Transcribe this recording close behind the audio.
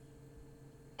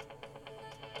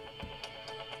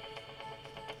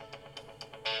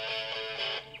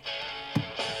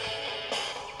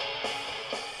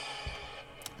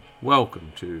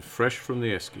Welcome to Fresh from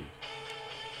the Esky.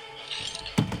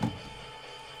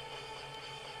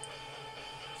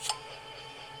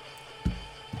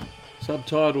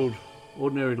 Subtitled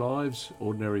Ordinary Lives,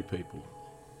 Ordinary People.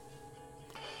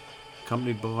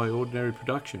 Accompanied by ordinary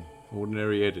production,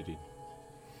 ordinary editing.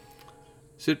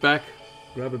 Sit back,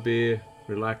 grab a beer,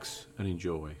 relax and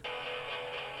enjoy.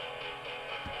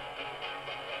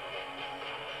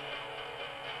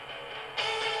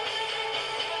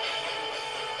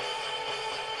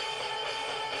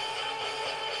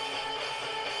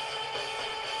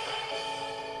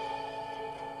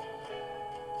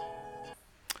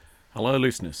 Hello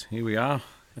listeners, here we are,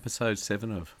 episode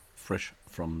 7 of Fresh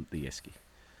from the Esky.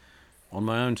 On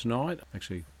my own tonight,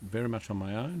 actually very much on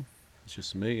my own. It's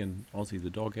just me and Ozzy the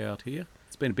dog out here.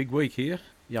 It's been a big week here.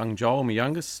 Young Joel, my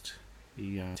youngest,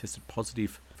 he tested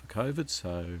positive for COVID,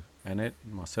 so Annette,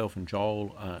 myself and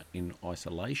Joel are in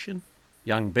isolation.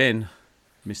 Young Ben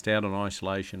missed out on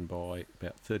isolation by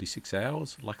about 36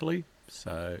 hours, luckily,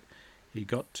 so he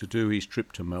got to do his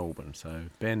trip to Melbourne. So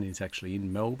Ben is actually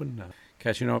in Melbourne,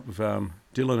 catching up with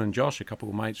Dylan and Josh, a couple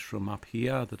of mates from up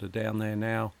here that are down there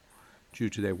now due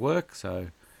to their work. So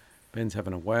Ben's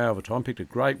having a wow of a time. Picked a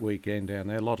great weekend down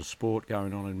there. A lot of sport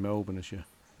going on in Melbourne, as you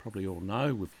probably all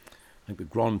know. With, I think, the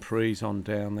Grand Prix on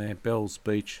down there, Bells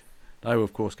Beach. They were,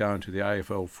 of course, going to the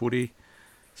AFL footy.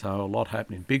 So a lot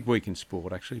happening. Big week in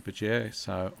sport, actually. But yeah,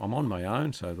 so I'm on my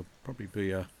own, so there'll probably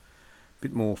be a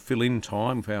bit more fill-in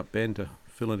time without Ben to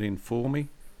fill it in for me.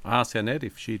 I asked Annette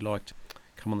if she'd like to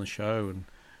come on the show and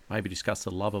maybe discuss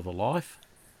the love of her life.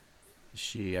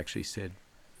 She actually said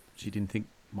she didn't think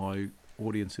my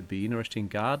audience would be interested in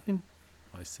gardening.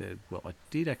 I said, well, I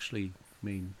did actually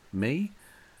mean me,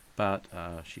 but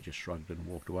she just shrugged and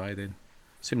walked away then.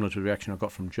 Similar to the reaction I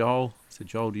got from Joel. I said,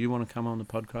 Joel, do you want to come on the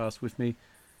podcast with me?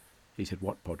 He said,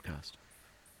 what podcast?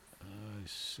 I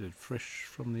said, Fresh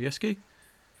from the Esky.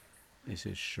 He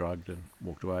said, shrugged and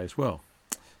walked away as well.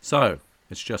 So,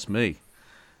 it's just me.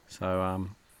 So,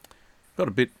 got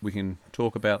a bit we can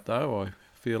talk about though, I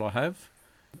feel I have,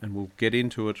 and we'll get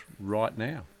into it right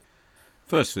now.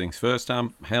 First things first,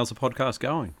 how's the podcast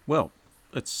going? Well,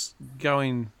 it's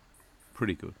going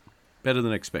pretty good. Better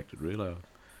than expected, really.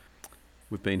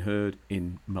 We've been heard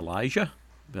in Malaysia.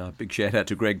 Big shout out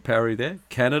to Greg Parry there.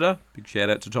 Canada, big shout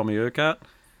out to Tommy Urquhart.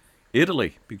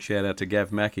 Italy, big shout out to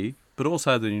Gav Mackey. But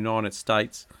also the United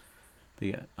States,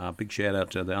 the big shout out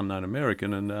to the Unknown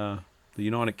American and the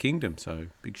United Kingdom. So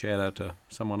big shout out to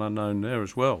someone unknown there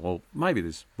as well. Or maybe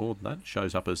there's more than that. It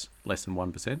shows up as less than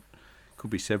 1%.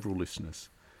 Could be several listeners.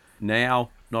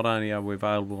 Now, not only are we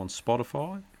available on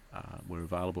Spotify, we're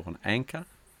available on Anchor,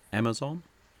 Amazon,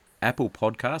 Apple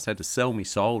Podcasts. I had to sell me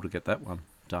soul to get that one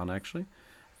done, actually.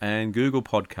 And Google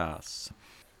Podcasts.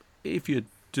 If you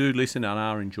do listen and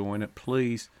are enjoying it,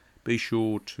 please be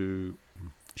sure to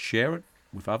share it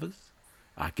with others.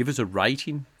 Give us a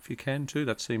rating if you can too.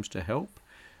 That seems to help.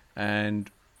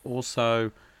 And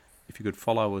also, if you could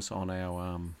follow us on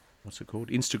our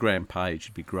Instagram page,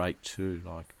 it'd be great too.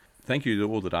 Thank you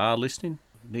to all that are listening.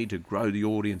 Need to grow the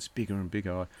audience bigger and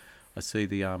bigger. I see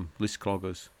the list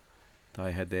cloggers.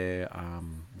 They had their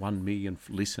 1 million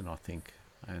listen, I think,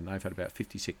 and they've had about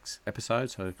 56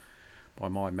 episodes. So, by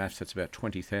my maths, that's about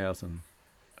 20,000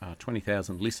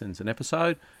 listens an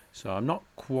episode. So I'm not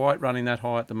quite running that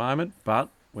high at the moment, but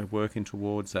we're working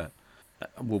towards that.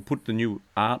 We'll put the new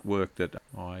artwork that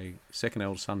my second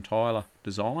eldest son Tyler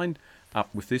designed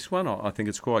up with this one. I think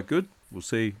it's quite good. We'll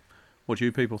see what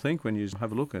you people think when you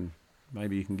have a look, and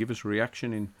maybe you can give us a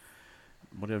reaction in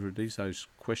whatever it is, those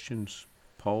questions,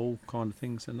 poll kind of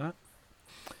things and that.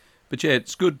 But yeah,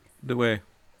 it's good that we're,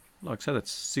 like I said,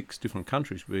 that's 6 different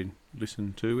countries we've been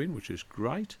listened to in, which is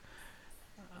great.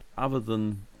 Other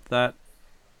than that,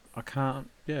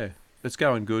 it's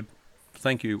going good.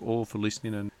 Thank you all for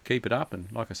listening and keep it up. And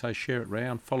like I say, share it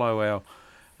around. Follow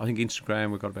I think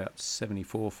Instagram, we've got about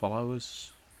 74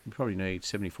 followers. We probably need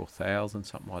 74,000,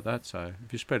 something like that. So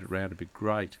if you spread it around, it'd be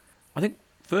great. I think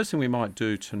first thing we might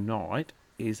do tonight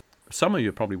is, some of you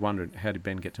are probably wondering, how did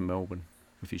Ben get to Melbourne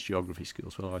with his geography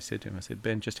skills? Well, I said to him,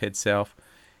 Ben, just head south.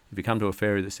 If you come to a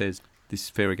ferry that says, this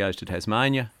ferry goes to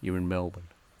Tasmania, you're in Melbourne.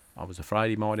 I was afraid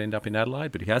he might end up in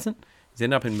Adelaide, but he hasn't. He's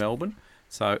ended up in Melbourne.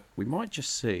 So we might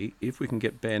just see if we can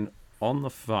get Ben on the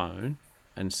phone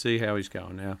and see how he's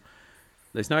going. Now,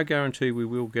 there's no guarantee we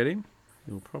will get him.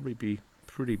 He'll probably be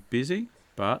pretty busy,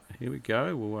 but here we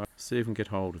go. We'll see if we can get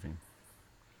hold of him.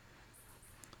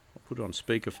 I'll put it on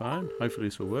speakerphone. Hopefully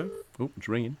this will work. Oh, it's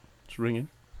ringing.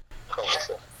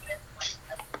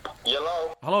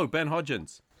 Hello. Hello, Ben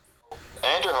Hodgins.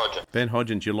 Andrew Hodgins. Ben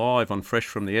Hodgins, you're live on Fresh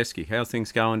from the Esky. How's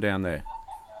things going down there?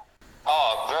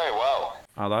 Oh, very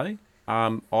are they?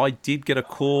 I did get a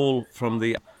call from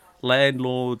the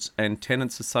Landlords and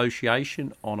Tenants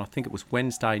Association on, I think it was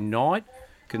Wednesday night,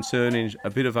 concerning a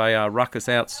bit of a ruckus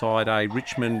outside a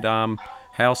Richmond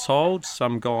household.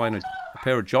 Some guy in a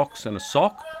pair of jocks and a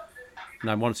sock. And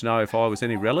they wanted to know if I was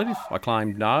any relative. I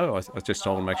claimed no. I just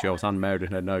told them actually I was unmarried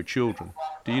and had no children.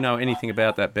 Do you know anything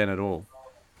about that, Ben, at all?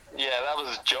 Yeah, that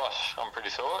was Josh, I'm pretty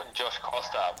sure. Josh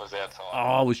Costa was outside.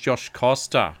 Oh, it was Josh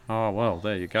Costa. Oh, well,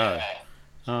 there you go. Yeah.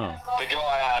 Oh, The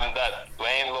guy, that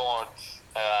landlords,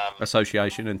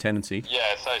 association and tenancy.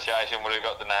 association would have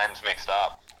got the names mixed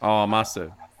up. Oh, must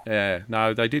have. Yeah,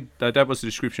 no, they did. That was the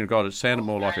description I got. It sounded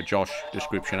more like a Josh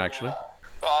description, actually.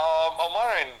 I'm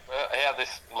wondering how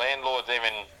this landlord's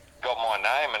even got my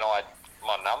name and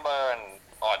my number and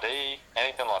ID,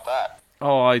 anything like that.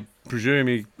 Oh, I presume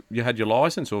you had your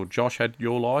licence, or Josh had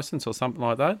your licence, or something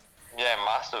like that. Yeah,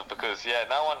 must have, because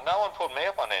no one put me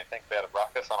up on anything about a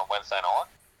ruckus on a Wednesday night.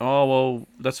 Oh, well,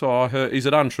 that's what I heard. Is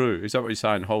it untrue? Is that what you're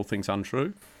saying? The whole thing's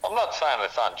untrue? I'm not saying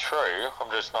it's untrue.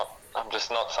 I'm just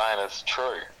not saying it's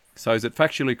true. So is it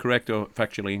factually correct or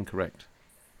factually incorrect?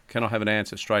 Can I have an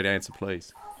answer, straight answer,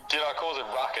 please? Did I cause it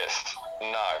ruckus?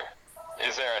 No.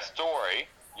 Is there a story?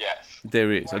 Yes.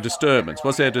 There is. A disturbance.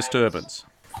 Was there a disturbance?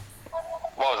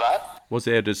 What was that? Was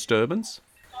there a disturbance?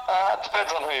 It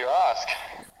depends on who you ask.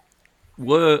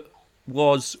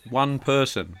 Was one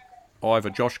person, either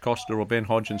Josh Costa or Ben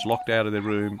Hodgins, locked out of their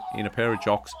room in a pair of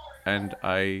jocks and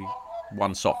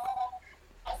one sock?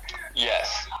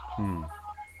 Yes.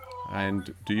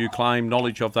 And do you claim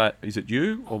knowledge of that? Is it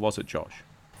you or was it Josh?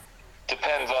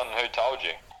 Depends on who told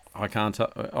you. I can't.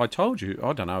 I told you.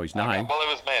 I don't know his name. Okay, well, it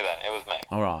was me then. It was me.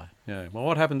 All right. Yeah. Well,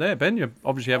 what happened there, Ben? You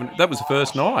obviously haven't. That was the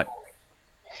first night.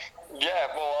 Yeah.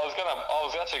 Well, I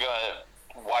was actually gonna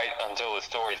wait until the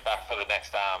story's back for the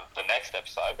next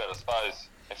episode. But I suppose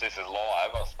if this is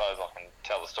live, I suppose I can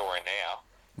tell the story now.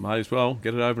 Might as well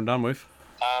get it over and done with.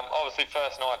 Obviously,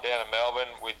 first night down in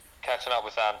Melbourne, with catching up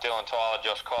with Dylan Tyler,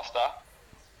 Josh Costa.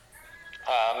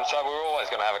 So we were always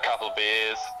going to have a couple of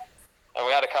beers. And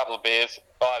we had a couple of beers.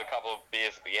 I had a couple of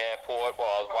beers at the airport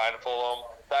while I was waiting for them.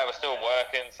 They were still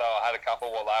working, so I had a couple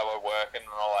while they were working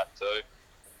and all that too.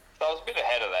 So I was a bit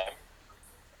ahead of them.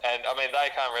 And, I mean,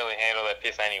 they can't really handle their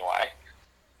piss anyway.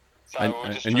 So we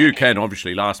were just and you can,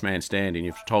 obviously, last man standing.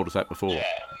 You've told us that before. Yeah.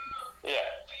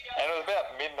 And it was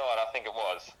about midnight, I think it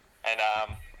was. And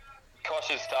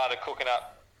Kosh's started cooking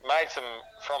up, made some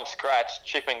from scratch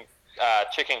chicken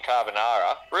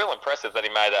carbonara. Real impressive that he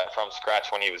made that from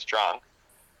scratch when he was drunk.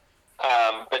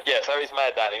 But yeah, so he's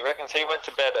made that. He reckons he went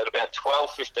to bed at about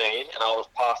 12:15, and I was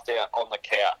passed out on the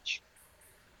couch.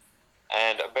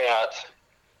 And about,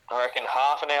 I reckon,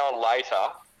 half an hour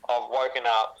later, I've woken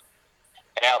up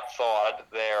outside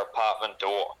their apartment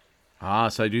door. Ah,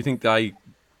 so do you think they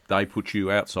put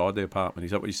you outside their apartment?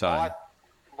 Is that what you're saying?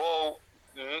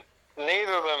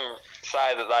 Neither of them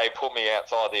say that they put me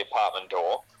outside the apartment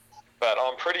door, but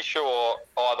I'm pretty sure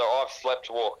either I've slept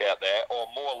to walk out there, or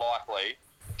more likely,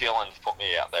 Dylan's put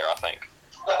me out there, I think.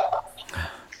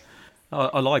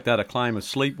 I like that, a claim of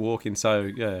sleepwalking, so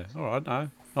yeah, all right, no.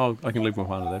 Oh, I can live with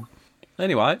one of them.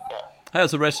 Anyway,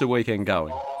 how's the rest of the weekend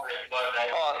going?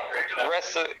 The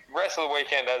rest of the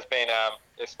weekend has been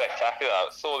spectacular.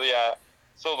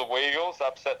 Saw the Weagles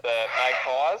upset the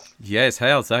Magpies. Yes,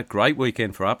 how's that? Great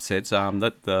weekend for upsets.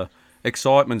 That the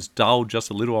excitement's dulled just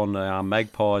a little on the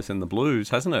Magpies and the Blues,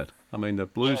 hasn't it? I mean, the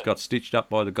Blues got stitched up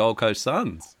by the Gold Coast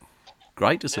Suns.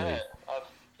 Great to see. Yeah,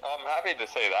 I'm happy to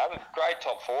see that. It's great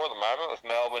top four at the moment with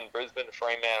Melbourne, Brisbane,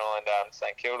 Fremantle and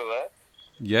St Kilda there.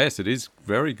 Yes, it is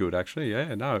very good, actually.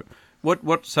 Yeah, no.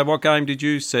 So what game did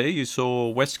you see? You saw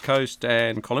West Coast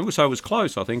and Collingwood. So it was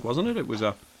close, I think, wasn't it? It was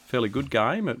a fairly good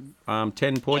game at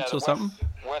 10 points or something.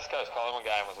 West Coast Collingwood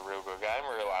game was a real good game,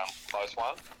 a real close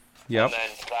one. Yep. And then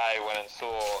today went and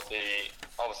saw the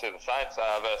Saints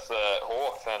versus the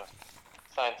Hawks, and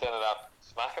Saints ended up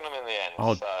smacking them in the end.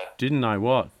 Oh, didn't they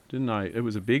what? Didn't they? It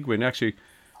was a big win. Actually,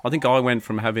 I think I went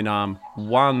from having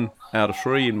 1 out of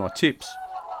 3 in my tips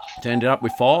to ended up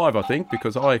with 5, I think,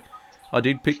 because I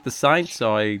did pick the Saints,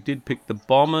 I did pick the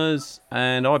Bombers,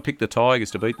 and I picked the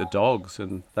Tigers to beat the Dogs,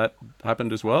 and that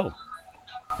happened as well.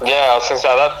 Yeah, I was going to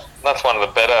say that's one of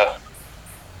the better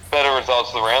results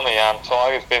of the round. The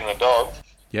Tigers beating the Dogs.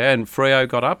 Yeah, and Freo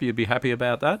got up. You'd be happy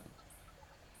about that?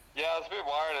 Yeah, I was a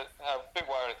bit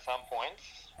worried at some points.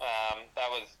 That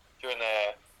was during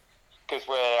because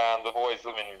the boys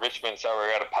live in Richmond, so we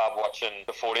were at a pub watching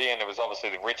the footy, and it was obviously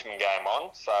the Richmond game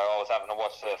on, so I was having to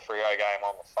watch the Freo game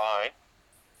on the phone.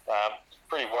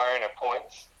 Pretty worrying at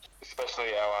points,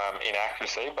 especially our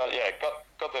inaccuracy, but yeah,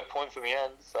 got the points in the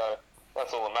end, so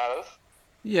that's all that matters.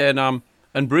 Yeah, and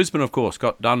And Brisbane, of course,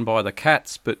 got done by the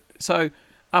Cats. But so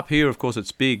up here, of course,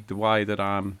 it's big the way that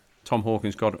Tom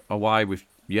Hawkins got away with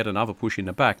yet another push in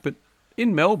the back. But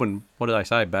in Melbourne, what do they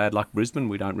say? Bad luck, Brisbane.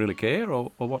 We don't really care,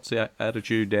 or what's the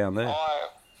attitude down there? I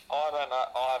don't know.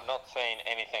 I have not seen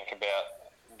anything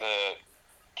about the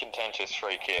contentious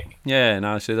free kick. Yeah,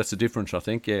 no, see, that's the difference, I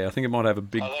think. Yeah, I think it might have a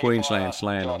big Queensland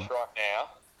slant on Josh it. right now.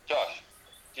 Josh,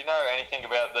 do you know anything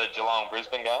about the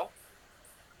Geelong-Brisbane game?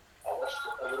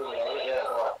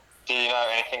 Do you know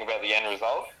anything about the end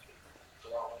result?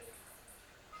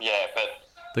 Yeah, but...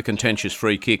 The contentious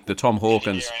free kick, the Tom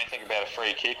Hawkins... Did you hear anything about a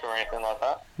free kick or anything like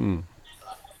that? Hmm.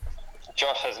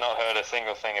 Josh has not heard a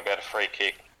single thing about a free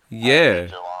kick. Yeah.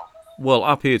 Well,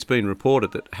 up here it's been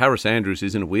reported that Harris Andrews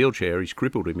is in a wheelchair. He's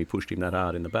crippled him. He pushed him that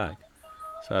hard in the back.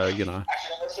 So, you know...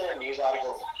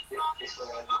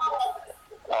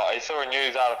 Oh, he saw a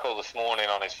news article this morning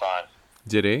on his phone.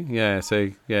 Did he? Yeah,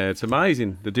 see, yeah, it's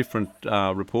amazing the different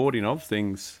reporting of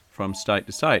things from state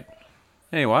to state.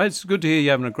 Anyway, it's good to hear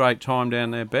you having a great time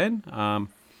down there, Ben. I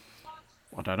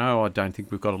don't know, I don't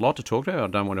think we've got a lot to talk about. I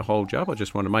don't want to hold you up. I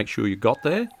just want to make sure you got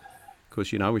there.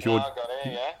 Because, you know, with your I got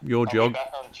here, yeah. your I'll be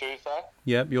back on Tuesday.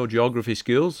 Yeah, your geography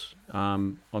skills,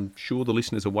 I'm sure the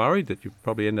listeners are worried that you've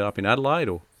probably ended up in Adelaide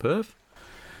or Perth.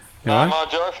 No, my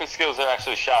geography skills are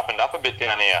actually sharpened up a bit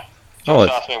down here. Oh,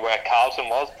 Just asked me where Carlton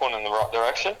was, pointing in the right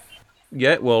direction.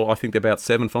 Yeah, well, I think they're about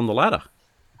 7th on the ladder.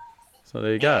 So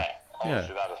there you go. Yeah.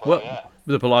 That as well, yeah.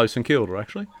 They're below St Kilda,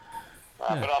 actually.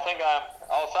 But I think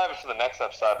I'll save it for the next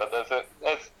episode. But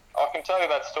I can tell you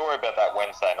that story about that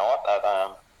Wednesday night.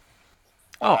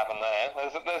 What happened there?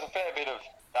 There's a fair bit of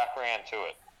background to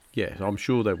it. Yeah, I'm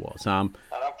sure there was. And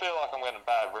I feel like I'm getting a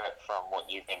bad rep from what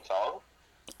you've been told.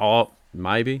 Oh,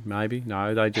 maybe. No,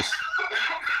 they just...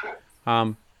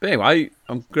 But anyway,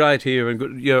 I'm glad here and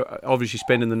good. You're obviously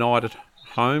spending the night at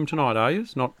home tonight, are you?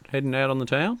 Not heading out on the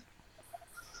town?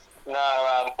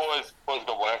 No, the boys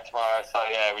got work tomorrow, so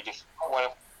yeah, we just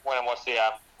went and watched the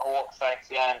Hawks Saints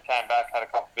game, came back, had a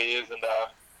couple of beers, and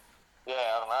yeah,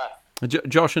 I don't know.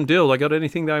 Josh and Dill, they got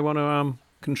anything they want to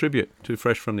contribute to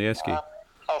Fresh from the Esky?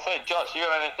 I'll say, Josh, you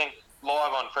got anything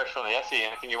live on Fresh from the Esky?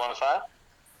 Anything you want to say?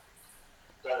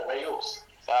 Go the Eagles.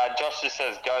 Josh just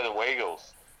says, go the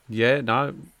Weagles. Yeah,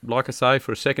 no, like I say,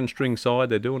 for a second string side,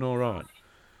 they're doing all right.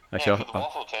 Actually, for the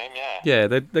Waffle team, yeah. Yeah,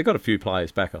 they've got a few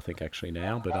players back, I think, actually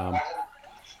now. But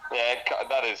yeah,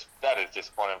 that is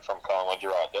disappointing from Collingwood.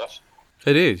 You're right, Josh.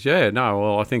 It is, yeah. No,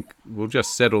 well, I think we'll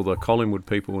just settle the Collingwood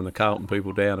people and the Carlton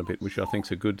people down a bit, which I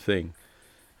think's a good thing.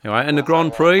 Anyway, and the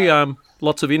Grand Prix,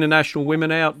 lots of international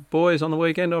women out, boys, on the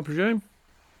weekend, I presume.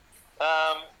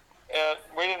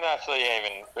 We didn't actually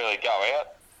even really go out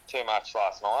too much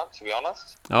last night, to be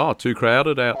honest. Oh, too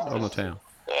crowded out on the town.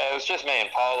 Yeah, it was just me and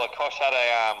Paula. Kosh had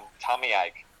a tummy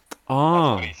ache.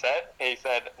 Oh. That's what he said. He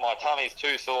said, my tummy's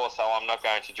too sore, so I'm not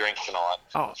going to drink tonight.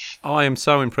 Oh, I am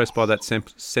so impressed by that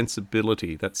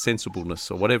sensibility, that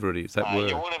sensibleness, or whatever it is, that word.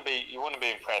 You wouldn't be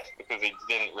impressed because he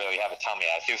didn't really have a tummy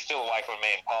ache. He was still awake when me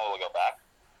and Paula got back.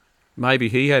 Maybe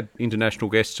he had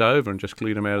international guests over and just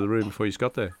cleared them out of the room before you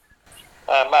got there.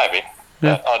 Maybe.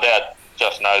 Yeah. I doubt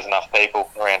Josh knows enough people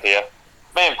around here.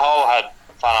 Me and Paula had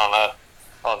fun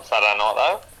on Saturday night,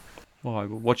 though. Why?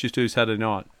 What you do Saturday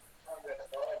night?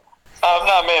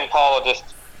 No, me and Paula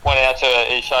just went out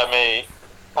he showed me,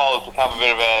 Paula's become a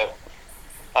bit of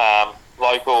a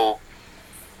local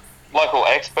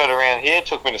expert around here.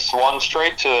 Took me to Swan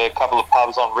Street to a couple of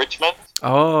pubs on Richmond.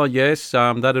 Oh, yes,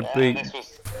 that'd be... This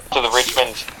was to the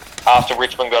Richmond, after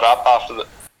Richmond got up after the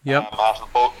after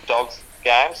the Dogs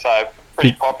game, so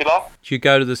pretty popular. Did you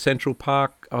go to the Central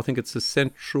Park? I think it's the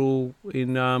Central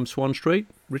in Swan Street,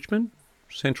 Richmond?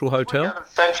 Central Hotel? Did we go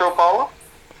to Central, Paula?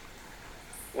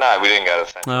 No, we didn't go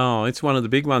to Central. Oh, it's one of the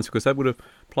big ones because that would have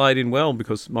played in well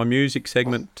because my music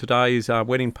segment today is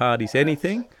Wedding Parties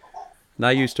Anything. And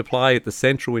they used to play at the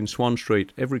Central in Swan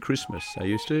Street every Christmas. They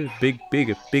used to.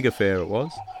 Big affair it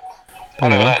was.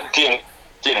 Anyway. Do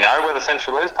you know where the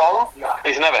Central is, Paula? No.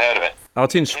 He's never heard of it. Oh,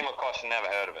 it's in... Him or Kosh never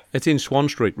heard of it. It's in Swan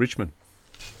Street, Richmond.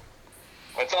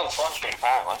 It's on Swan Street,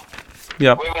 apparently.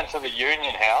 Yep. We went to the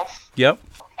Union House. Yep.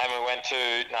 And we went to...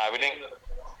 No, we didn't...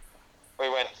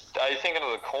 We went... Are you thinking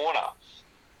of the corner?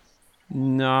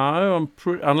 No,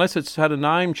 unless it's had a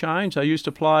name change. They used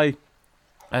to play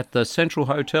at the Central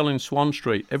Hotel in Swan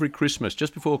Street every Christmas.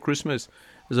 Just before Christmas,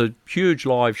 there's a huge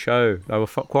live show. They were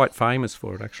quite famous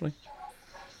for it, actually.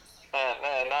 No.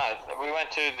 We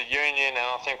went to the Union and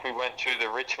I think we went to the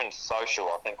Richmond Social,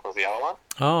 I think was the other one.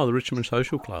 Oh, the Richmond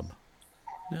Social Club.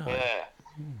 No. Yeah.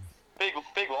 Big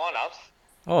lineups.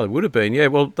 Oh, it would have been, yeah.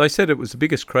 Well, they said it was the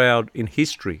biggest crowd in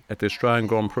history at the Australian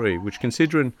Grand Prix, which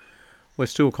considering we're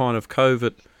still kind of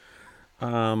COVID,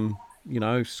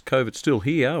 COVID's still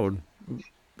here, or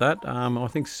that, I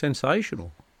think, is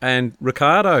sensational. And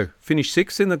Ricardo finished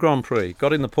 6th in the Grand Prix,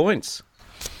 got in the points.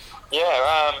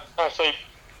 Yeah, actually,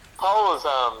 Paul is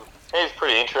he's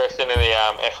pretty interested in the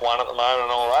F1 at the moment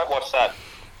and all that. Watch that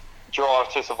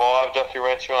Drive to Survive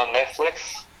documentary on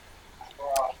Netflix.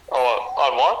 Or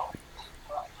on what?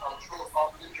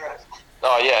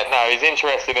 Oh yeah, no, he's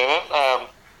interested in it.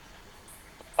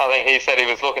 I think he said he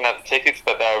was looking at the tickets,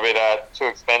 but they were a bit too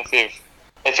expensive.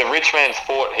 It's a rich man's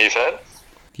sport, he said.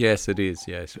 Yes, it is.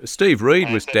 Yes, Steve Reed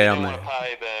was down there. He didn't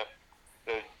want to pay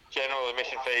the general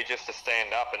admission fee just to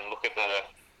stand up and look at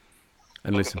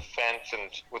the listen. At the fence,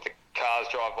 and with the cars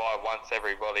drive by once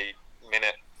every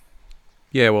minute.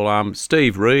 Yeah, well,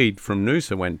 Steve Reed from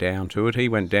Noosa went down to it. He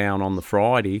went down on the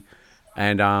Friday,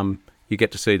 and you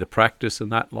get to see the practice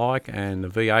and that and the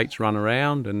V8s run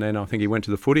around, and then I think he went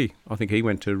to the footy. I think he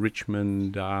went to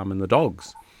Richmond and the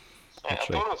Dogs. Yeah, I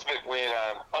thought it was a bit weird.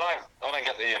 I don't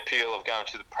get the appeal of going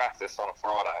to the practice on a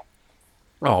Friday.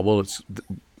 Oh, well,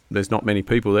 there's not many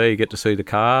people there. You get to see the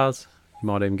cars. You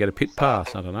might even get a pit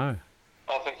pass. I don't know.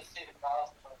 I think.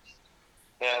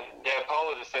 Yeah,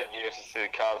 Paula just said you used to see the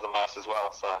cars the most as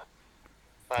well, so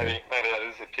maybe that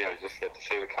is the appeal. You just get to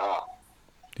see the car.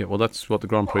 Yeah, well, that's what the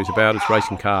Grand Prix is about. It's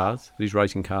racing cars. These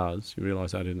racing cars. You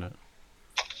realise that, didn't it?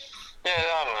 Yeah,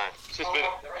 I don't know. It's just a bit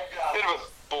of a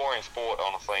boring sport,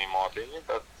 honestly, in my opinion.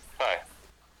 But hey,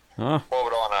 what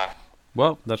would I know?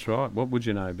 Well, that's right. What would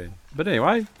you know, Ben? But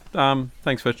anyway,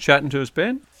 thanks for chatting to us,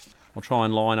 Ben. I'll try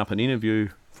and line up an interview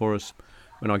for us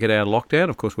when I get out of lockdown.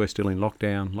 Of course, we're still in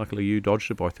lockdown. Luckily, you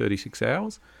dodged it by 36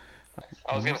 hours.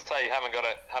 I was going to say you haven't got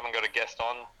a guest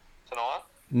on tonight.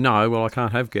 No, well, I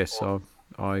can't have guests. So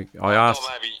I asked. Or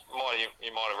maybe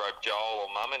you might have roped Joel or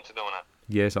Mum into doing it.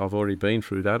 Yes, I've already been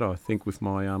through that. I think with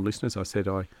my listeners, I said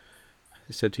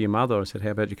to your mother, I said,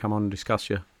 how about you come on and discuss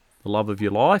the love of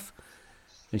your life?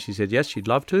 And she said, yes, she'd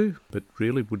love to, but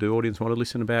really, would the audience want to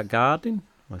listen about gardening?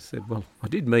 I said, well, I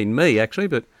did mean me, actually,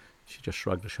 but she just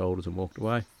shrugged her shoulders and walked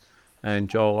away. And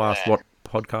Joel asked what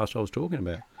podcast I was talking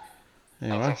about.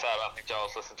 Anyway. I was going to say, I don't think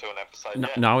Joel's listened to an episode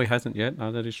yet. No, he hasn't yet.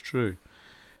 No, that is true.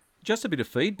 Just a bit of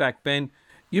feedback, Ben.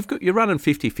 You're running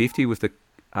 50-50 with the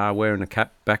wearing a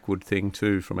cap backward thing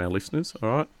too from our listeners, all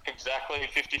right? Exactly,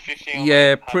 50-50.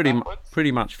 Yeah, pretty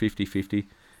much 50-50.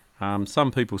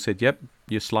 Some people said, yep,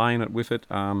 you're slaying it with it.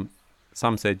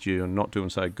 Some said you're not doing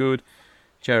so good.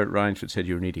 Jarrett Rainsford said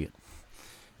you're an idiot.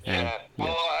 Yeah.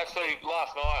 Well, actually,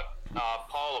 last night,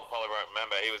 Paul probably won't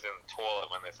remember. He was in the toilet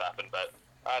when this happened, but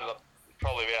I had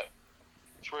probably about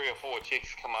 3 or 4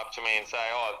 chicks come up to me and say,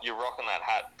 "Oh, you're rocking that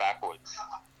hat backwards."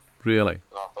 Really?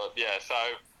 And I thought, yeah. So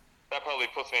that probably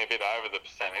puts me a bit over the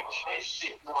percentage.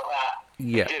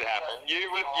 Yeah. It did happen. You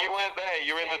weren't there.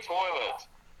 You were in the toilet.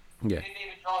 Yeah. He didn't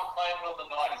even try and claim it on the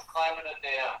night. He's claiming it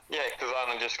now. Yeah, because I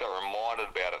only just got reminded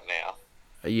about it now.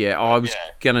 Yeah, I was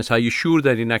going to say, you sure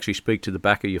they didn't actually speak to the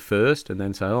back of you first and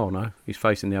then say, oh, no, he's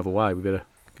facing the other way. We better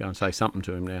go and say something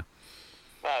to him now.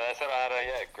 No, they said I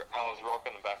was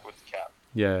rocking the backwards cap.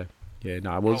 Yeah,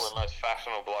 no, it was... Probably the most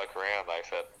fashionable bloke around, they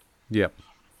said. Yep.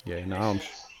 Yeah, no, How you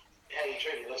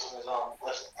treat your listeners on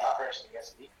person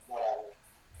against me.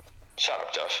 Shut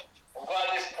up, Josh. I'm glad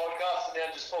this podcast is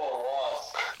now just full of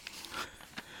lies.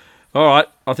 All right,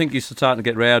 I think you're starting to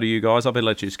get rowdy, you guys. I better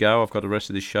let you go. I've got the rest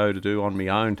of this show to do on my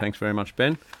own. Thanks very much,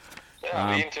 Ben. Yeah,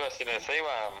 I'll be interested to see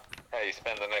how you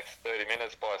spend the next 30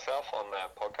 minutes by yourself on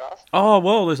the podcast. Oh,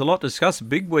 well, there's a lot to discuss.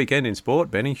 Big weekend in sport,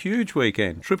 Benny. Huge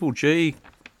weekend. Triple G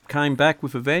came back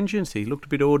with a vengeance. He looked a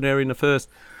bit ordinary in the first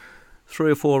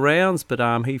 3 or 4 rounds,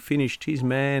 but he finished his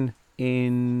man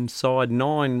inside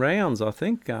 9 rounds, I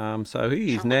think. So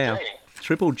he is now...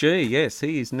 Triple G, yes,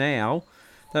 he is now...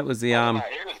 That was the... he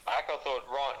was back. I thought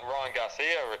Ryan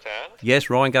Garcia returned. Yes,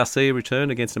 Ryan Garcia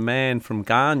returned against a man from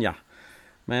Ghana.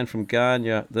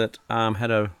 That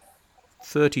had a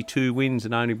 32 wins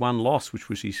and only 1 loss, which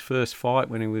was his first fight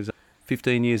when he was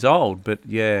 15 years old. But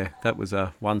yeah, that was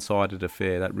a one-sided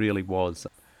affair. That really was.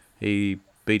 He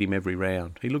beat him every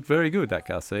round. He looked very good, that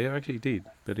Garcia. Actually did.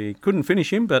 But he couldn't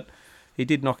finish him, but he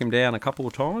did knock him down a couple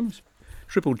of times.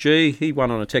 Triple G, he won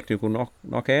on a technical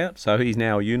knockout, so he's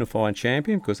now a unified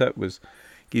champion because that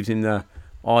gives him the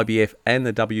IBF and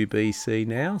the WBC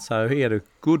now. So he had a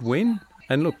good win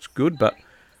and looked good, but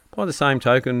by the same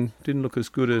token, didn't look as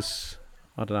good as,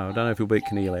 I don't know if he'll beat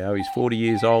Canelio. He's 40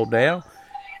 years old now.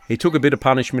 He took a bit of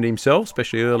punishment himself,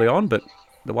 especially early on, but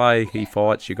the way he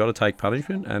fights, you've got to take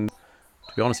punishment, and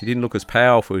to be honest, he didn't look as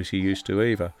powerful as he used to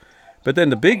either. But then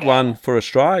the big one for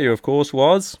Australia, of course,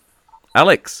 was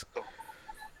Alex.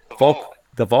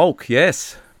 The Volk,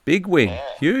 yes. Big win, Yeah.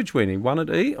 huge win. He won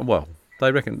it. Well,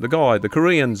 they reckon the guy, the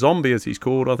Korean Zombie, as he's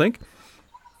called, I think.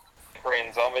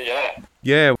 Korean Zombie, yeah.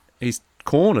 Yeah, his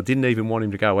corner didn't even want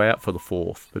him to go out for the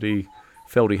fourth, but he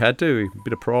felt he had to. A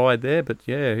bit of pride there, but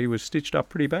yeah, he was stitched up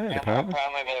pretty bad, And apparently.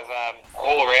 apparently there's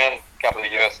all around a couple of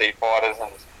UFC fighters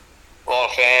and a lot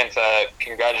of fans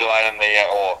congratulating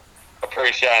or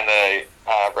appreciating the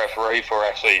referee for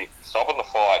actually stopping the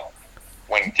fight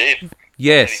when he did. And he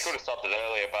Yes. could have stopped it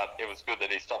earlier, but it was good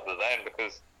that he stopped it then,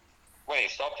 because when he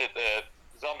stopped it, the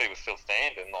Zombie was still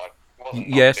standing, like, wasn't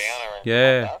knocked Yes. down or anything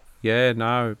Yeah. like that. Yeah,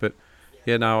 no, but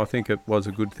yeah, no, I think it was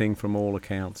a good thing from all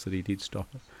accounts that he did stop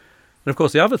it. And of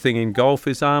course, the other thing in golf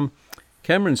is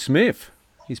Cameron Smith.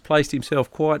 He's placed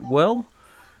himself quite well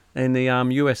in the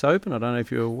US Open. I don't know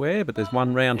if you're aware, but there's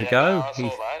one round to go. No, I saw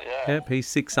that, yeah. Yep, he's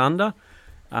 6 under.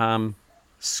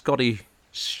 Scotty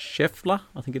Scheffler,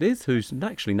 I think it is, who's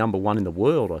actually number 1 in the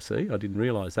world, I see. I didn't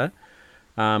realise that.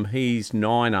 He's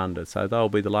 9 under, so they'll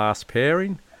be the last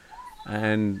pairing.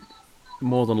 And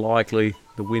more than likely,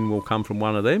 the win will come from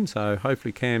one of them. So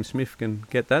hopefully Cam Smith can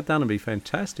get that done and be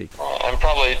fantastic. And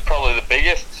probably the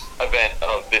biggest event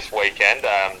of this weekend,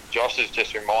 Josh has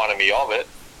just reminded me of it.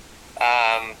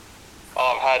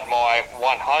 I've had my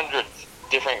 100th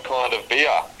different kind of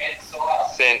beer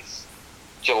since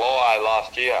July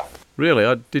last year. Really?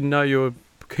 I didn't know you were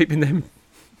keeping them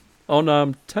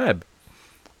on tab.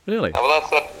 Really? Well,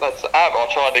 that's the app I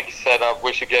tried to set up.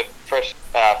 We should get fresh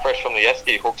from the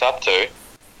Esky hooked up to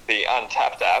the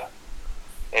Untapped app.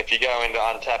 If you go into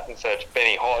Untapped and search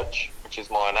Benny Hodge, which is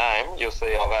my name, you'll see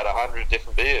I've had 100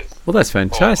 different beers. Well, that's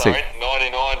fantastic.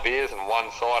 99 beers and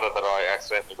one cider that I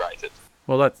accidentally rated.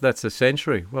 Well, that's a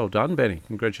century. Well done, Benny.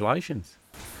 Congratulations.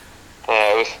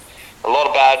 It was a lot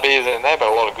of bad beers in there,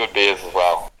 but a lot of good beers as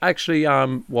well. Actually,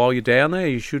 while you're down there,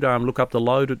 you should look up the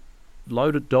Loaded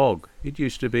Dog. It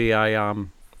used to be a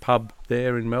pub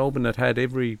there in Melbourne that had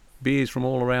every beers from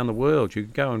all around the world. You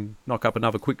could go and knock up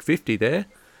another quick 50 there.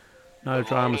 No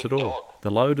dramas at all.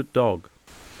 The Loaded Dog.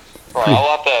 Right,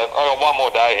 I've got one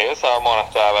more day here, so I might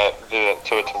have to have a visit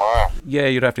to it tomorrow. Yeah,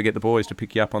 you'd have to get the boys to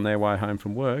pick you up on their way home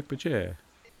from work, but yeah.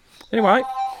 Anyway,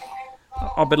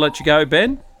 I better let you go,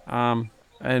 Ben,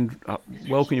 and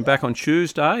welcome you back on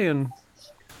Tuesday. And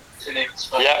Yeah,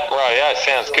 right, yeah,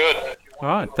 sounds good. all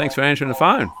right, thanks for answering the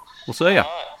phone. We'll see you. All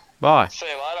right, Bye. see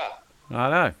you later.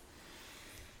 Righto.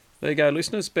 There you go,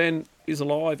 listeners. Ben is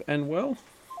alive and well,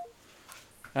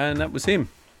 and that was him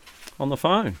on the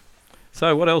phone.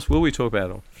 So what else will we talk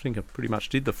about? I think I pretty much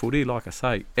did the footy. Like I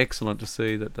say, excellent to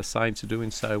see that the Saints are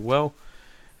doing so well.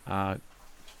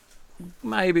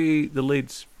 Maybe the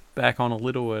lid's back on a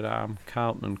little at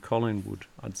Carlton and Collingwood,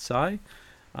 I'd say,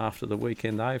 after the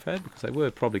weekend they've had, because they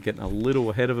were probably getting a little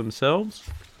ahead of themselves.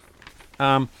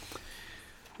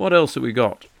 What else have we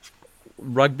got?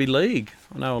 Rugby league.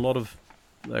 I know a lot of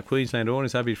Queensland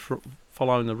audience have been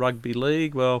following the rugby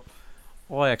league. Well,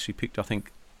 I actually picked, I think,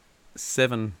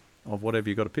 7 of whatever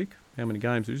you got to pick. How many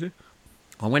games is it?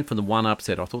 I went for the one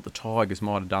upset. I thought the Tigers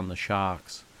might have done the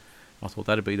Sharks. I thought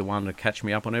that'd be the one to catch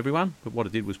me up on everyone. But what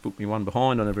it did was put me one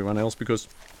behind on everyone else, because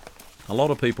a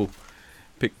lot of people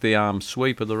picked the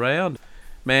sweep of the round.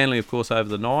 Manly, of course, over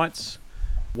the Knights.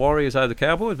 Warriors over the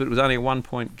Cowboys, but it was only a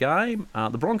 1-point game.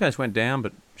 The Broncos went down,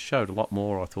 but showed a lot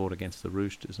more, I thought, against the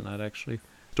Roosters and that, actually.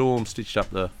 Storm stitched up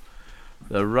the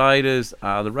Raiders.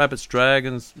 The Rabbits,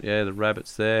 Dragons. Yeah, the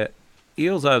Rabbits there.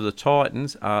 Eels over the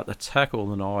Titans. The tackle of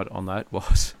the night on that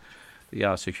was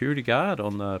the security guard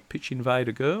on the pitch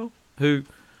invader girl, who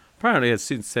apparently has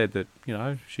since said that, you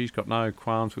know, she's got no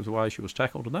qualms with the way she was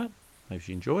tackled and that. Maybe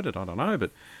she enjoyed it, I don't know.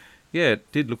 But yeah,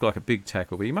 it did look like a big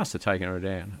tackle, but he must have taken her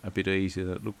down a bit easier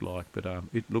than it looked like. But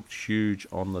it looked huge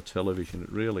on the television.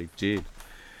 It really did.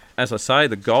 As I say,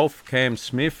 the golf, Cam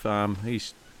Smith,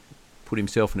 he's put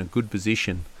himself in a good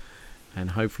position,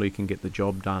 and hopefully he can get the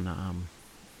job done.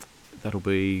 That'll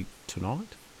be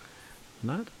tonight. And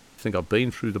that. I think I've been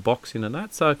through the boxing and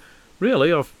that. So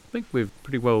really, I think we've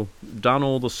pretty well done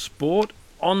all the sport.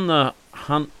 On the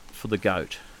hunt for the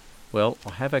GOAT. Well,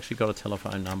 I have actually got a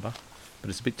telephone number, but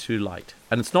it's a bit too late.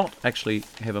 And it's not actually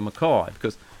Heather Mackay,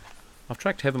 because I've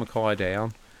tracked Heather Mackay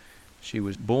down. She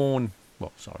was born...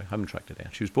 Well, sorry, I haven't tracked her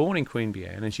down. She was born in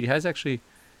Queanbeyan, and she has actually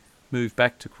moved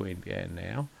back to Queanbeyan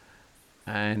now.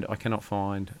 And I cannot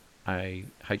find a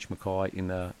H. Mackay in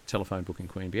the telephone book in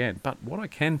Queanbeyan. But what I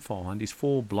can find is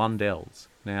 4 Blundells.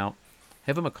 Now,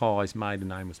 Heather Mackay's maiden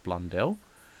name was Blundell.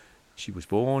 She was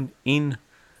born in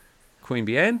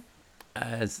Queanbeyan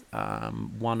as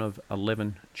one of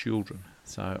 11 children.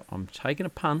 So I'm taking a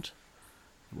punt.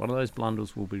 One of those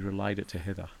Blunders will be related to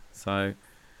Heather. So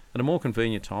At a more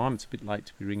convenient time, it's a bit late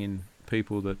to be ringing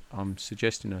people that I'm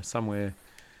suggesting are somewhere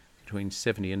between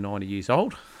 70 and 90 years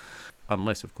old,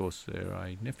 unless, of course, they're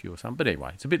a nephew or something. But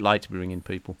anyway, it's a bit late to be ringing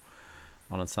people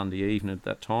on a Sunday evening at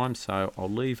that time, so I'll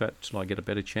leave that till I get a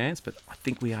better chance, but I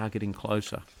think we are getting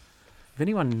closer. If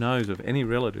anyone knows of any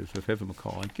relatives of Heather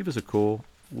Mackay, give us a call.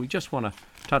 We just want to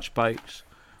touch base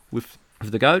with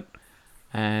the goat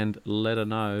and let her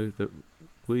know that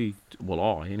I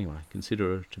anyway,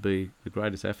 consider her to be the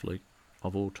greatest athlete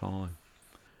of all time.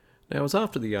 Now, it was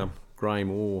after the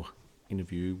Graham Orr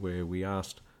interview where we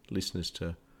asked listeners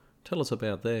to tell us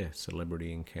about their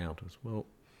celebrity encounters. Well,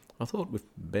 I thought with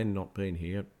Ben not being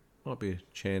here, it might be a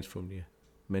chance for me to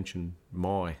mention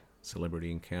my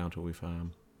celebrity encounter with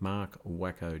Mark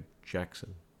Wacko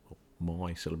Jackson. Well,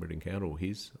 my celebrity encounter, or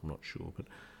his, I'm not sure. But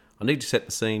I need to set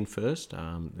the scene first.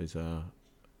 There's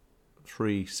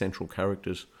 3 central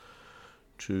characters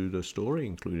to the story,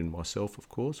 including myself, of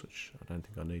course, which I don't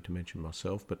think I need to mention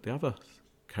myself. But the other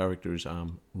character is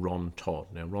Ron Todd.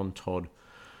 Now, Ron Todd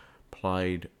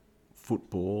played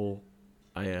football,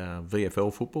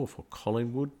 VFL football for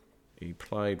Collingwood. He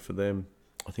played for them,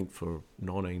 I think, for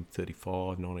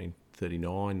 1935,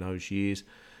 1939, those years.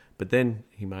 But then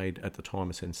he made, at the time,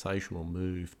 a sensational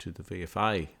move to the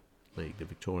VFA League, the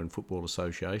Victorian Football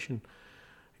Association.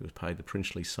 He was paid the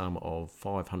princely sum of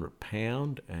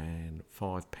 £500 and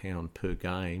 £5 per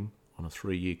game on a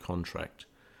 3-year contract.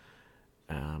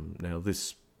 Now,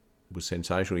 this was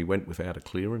sensational. He went without a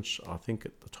clearance, I think,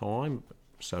 at the time,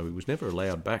 so he was never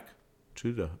allowed back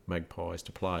to the Magpies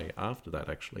to play after that,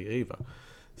 actually, either.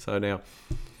 So now,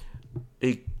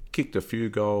 he kicked a few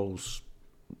goals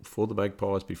for the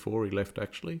Magpies before he left,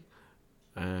 actually,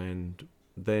 and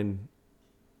then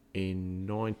in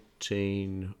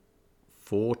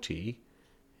 1940,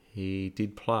 he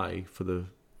did play for the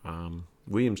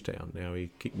Williamstown. Now,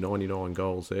 he kicked 99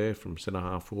 goals there from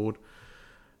centre-half forward.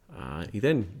 He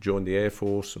then joined the Air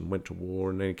Force and went to war,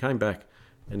 and then he came back.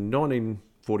 And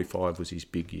 1945 was his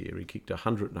big year. He kicked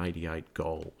 188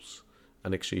 goals.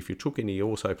 And actually, if you took in, he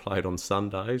also played on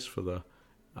Sundays for the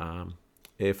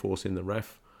Air Force in the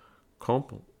RAF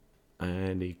comp,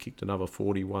 and he kicked another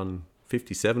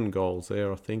 57 goals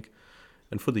there, I think.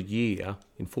 And for the year,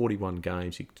 in 41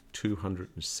 games, he kicked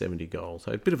 270 goals.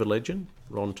 So a bit of a legend,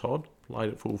 Ron Todd, played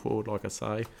at full forward, like I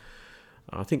say.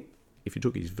 I think if you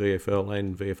took his VFL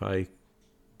and VFA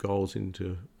goals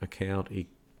into account, he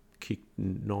kicked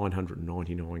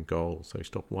 999 goals, so he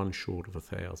stopped one short of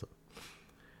 1,000.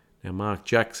 Now, Mark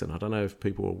Jackson, I don't know if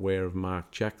people are aware of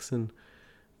Mark Jackson,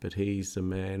 but he's the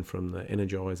man from the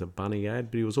Energizer Bunny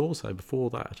ad, but he was also, before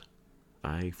that,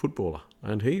 a footballer,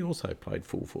 and he also played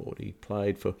full forward. He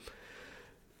played for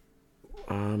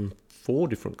 4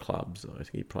 different clubs. I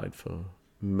think he played for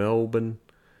Melbourne,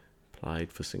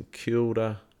 played for St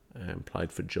Kilda, and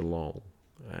played for Geelong.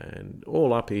 And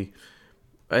all up,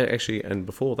 and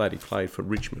before that, he played for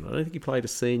Richmond. I don't think he played a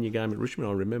senior game at Richmond.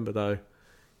 I remember, though,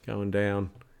 going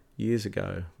down years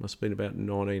ago, must have been about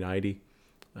 1980,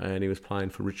 and he was playing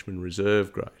for Richmond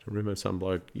reserve grade. I remember some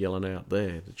bloke yelling out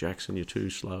there, Jackson, you're too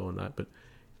slow and that, but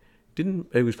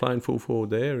he was playing full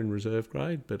forward there in reserve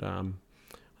grade, but I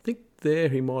think there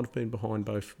he might have been behind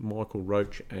both Michael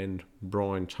Roach and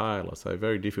Brian Taylor, so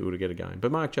very difficult to get a game.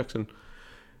 But Mark Jackson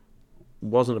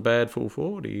wasn't a bad full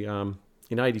forward. He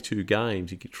in 82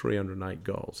 games, he kicked 308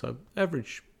 goals, so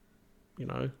average,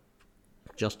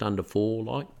 just under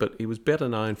 4, but he was better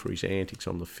known for his antics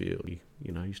on the field. He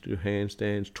used to do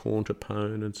handstands, taunt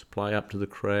opponents, play up to the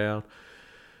crowd,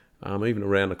 even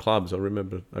around the clubs. I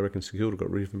reckon St Kilda got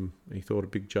rid of him. He thought a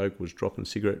big joke was dropping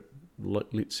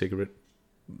lit cigarette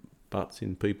butts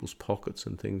in people's pockets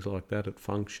and things like that at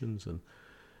functions. And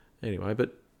anyway,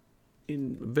 but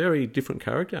in very different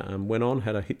character. Went on,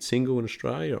 had a hit single in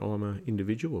Australia, I'm an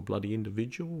Individual, a Bloody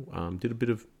Individual. Did a bit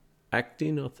of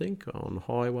acting, I think, on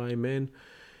Highwaymen.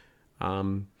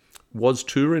 Was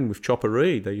touring with Chopper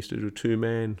Reid. They used to do a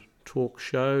 2-man talk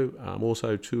show.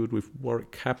 Also toured with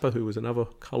Warwick Capper, who was another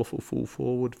colourful full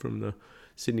forward from the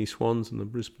Sydney Swans and the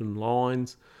Brisbane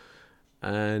Lions.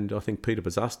 And I think Peter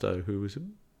Bazzasto, who was a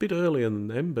bit earlier than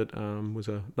them, but was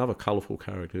another colourful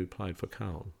character who played for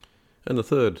Carlton. And the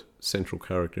third central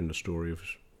character in the story, of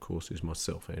course, is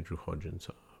myself, Andrew Hodgins.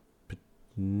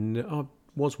 I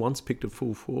was once picked at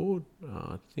full forward,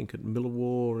 I think at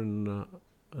Millwall in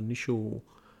initial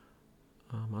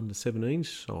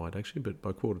under-17s side, actually, but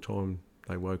by quarter time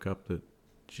they woke up that,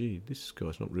 gee, this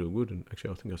guy's not real good, and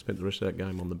actually I think I spent the rest of that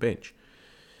game on the bench.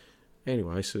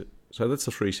 Anyway, so that's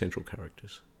the 3 central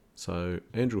characters. So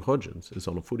Andrew Hodgins is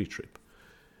on a footy trip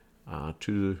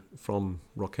from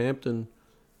Rockhampton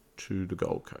to the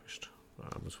Gold Coast.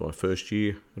 It was my first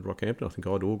year at Rockhampton. I think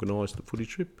I'd organised the footy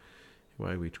trip.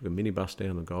 Anyway, we took a minibus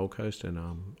down the Gold Coast, and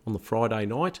on the Friday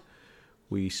night,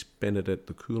 we spent it at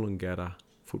the Coolangatta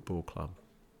Football Club.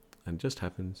 And it just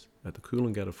happens, at the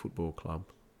Coolangatta Football Club,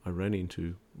 I ran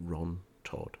into Ron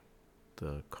Todd,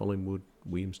 the Collingwood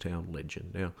Williamstown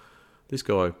legend. Now, this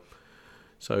guy,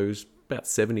 so he was about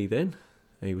 70 then,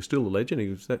 and he was still a legend. He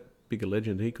was that big a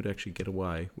legend, he could actually get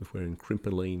away with wearing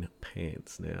crimpoline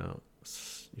pants. Now,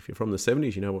 if you're from the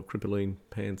 70s, you know what crimpoline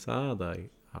pants are. They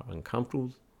are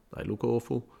uncomfortable, they look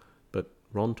awful, but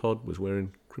Ron Todd was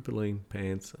wearing crimpoline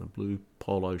pants and a blue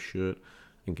polo shirt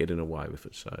and getting away with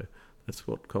it. So that's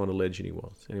what kind of legend he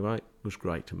was. Anyway, it was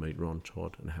great to meet Ron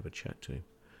Todd and have a chat to him.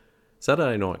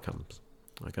 Saturday night comes.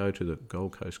 I go to the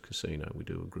Gold Coast Casino. We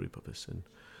do a group of us, and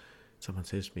someone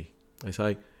says to me, they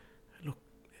say, look,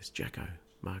 there's Jacko,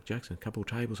 Mark Jackson, a couple of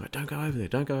tables. Don't go over there,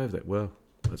 don't go over there. Well,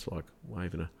 that's like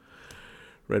waving a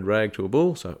red rag to a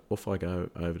bull, so off I go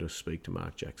over to speak to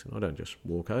Mark Jackson. I don't just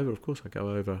walk over, of course, I go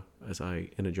over as a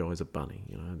Energizer bunny,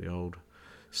 the old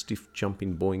stiff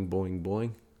jumping boing, boing,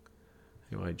 boing.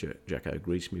 Anyway, Jacko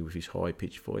greets me with his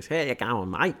high-pitched voice. How you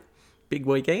going, mate? Big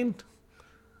weekend?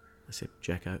 I said,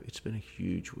 Jacko, it's been a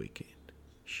huge weekend.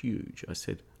 Huge. I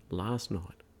said, last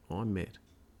night I met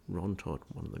Ron Todd,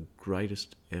 one of the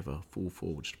greatest ever full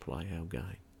forwards to play our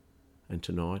game. And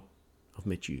tonight I've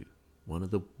met you, one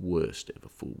of the worst ever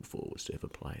full forwards to ever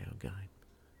play our game.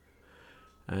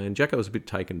 And Jacko was a bit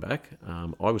taken back.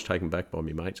 I was taken back by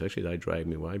my mates. Actually, they dragged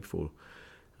me away before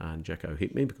Jacko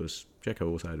hit me, because Jacko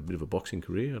also had a bit of a boxing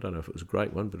career. I don't know if it was a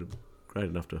great one, but great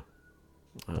enough to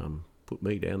put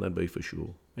me down, that'd be for sure.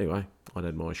 Anyway, I'd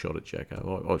had my shot at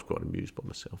Jacko. I was quite amused by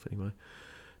myself anyway.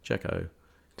 Jacko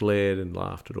glared and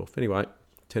laughed it off. Anyway,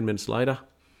 10 minutes later,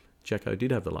 Jacko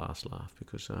did have the last laugh,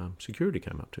 because security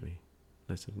came up to me.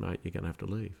 They said, mate, you're going to have to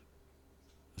leave.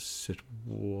 I said,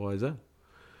 why is that?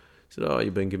 He said,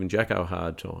 you've been giving Jacko a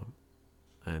hard time.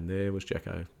 And there was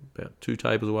Jacko, about 2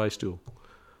 tables away still,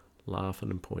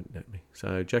 laughing and pointing at me.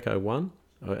 So Jacko won.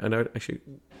 And actually,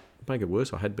 to make it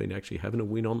worse, I had been actually having a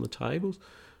win on the tables.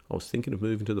 I was thinking of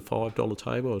moving to the $5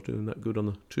 table. I was doing that good on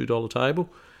the $2 table,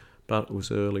 but it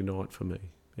was early night for me.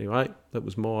 Anyway, that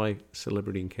was my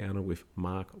celebrity encounter with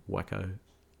Mark Wacko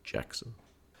Jackson.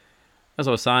 As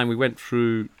I was saying, we went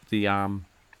through I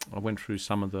went through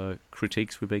some of the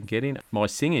critiques we've been getting. My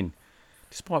singing,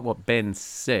 despite what Ben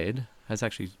said,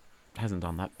 hasn't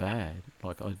done that bad.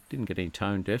 Like, I didn't get any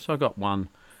tone deaf. So I got one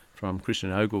from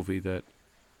Christian Ogilvie that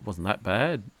wasn't that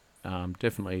bad.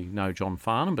 Definitely no John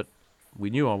Farnham, but we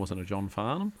knew I wasn't a John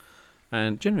Farnham,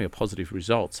 and generally a positive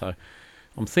result. So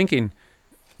I'm thinking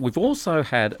we've also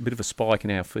had a bit of a spike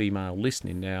in our female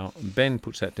listening. Now, Ben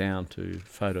puts that down to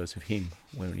photos of him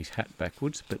wearing his hat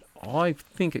backwards, but I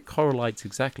think it correlates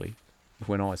exactly with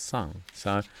when I sung.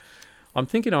 So I'm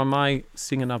thinking I may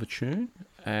sing another tune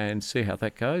and see how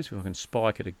that goes, if I can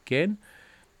spike it again.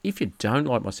 If you don't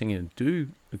like my singing and do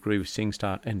agree with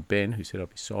SingStar and Ben, who said I'd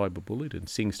be cyberbullied, and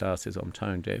SingStar says I'm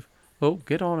tone deaf, well,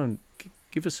 get on and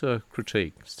give us a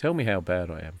critique. Just tell me how bad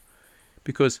I am.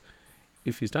 Because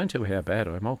if you don't tell me how bad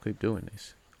I am, I'll keep doing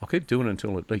this. I'll keep doing it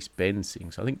until at least Ben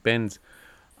sings. I think Ben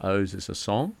owes us a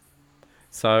song.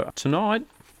 So tonight,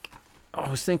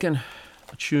 I was thinking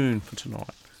a tune for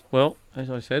tonight. Well, as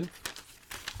I said,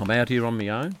 I'm out here on my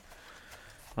own.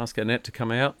 Asked Annette to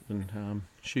come out, and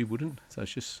she wouldn't, so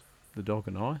it's just the dog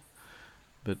and I.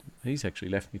 But he's actually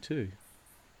left me too.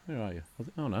 Where are you?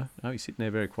 Oh, no, he's sitting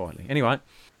there very quietly. Anyway,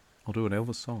 I'll do an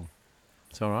Elvis song.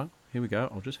 It's all right. Here we go.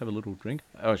 I'll just have a little drink.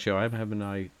 Actually, I am having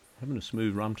a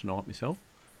smooth rum tonight myself,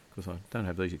 because I don't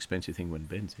have these expensive things when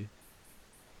Ben's here.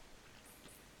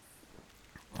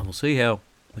 And we'll see if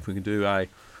we can do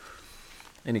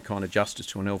any kind of justice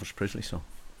to an Elvis Presley song.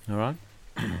 All right?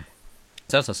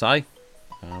 So as I say,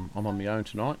 I'm on my own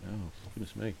tonight. Oh,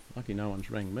 goodness me. Lucky no one's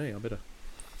rang me. I better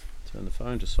turn the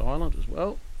phone to silent as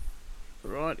well.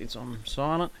 Right, it's on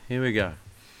silent. Here we go.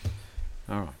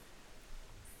 All right.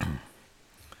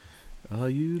 Are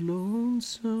you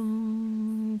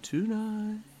lonesome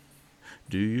tonight?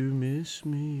 Do you miss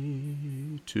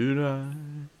me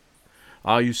tonight?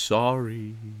 Are you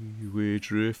sorry we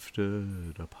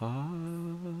drifted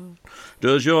apart?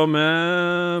 Does your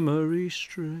memory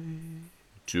stray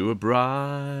to a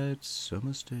bright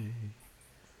summer's day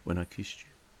when I kissed you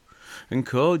and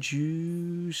called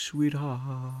you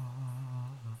sweetheart?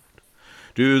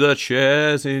 Do the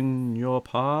chairs in your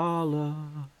parlour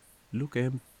look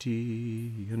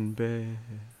empty and bare?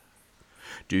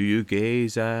 Do you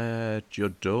gaze at your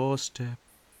doorstep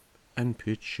and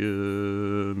picture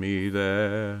me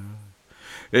there?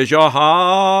 Is your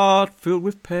heart filled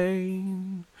with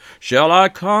pain? Shall I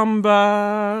come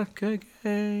back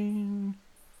again?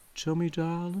 Tell me,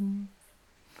 darling,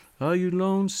 are you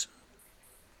lonesome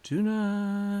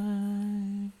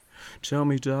tonight? Tell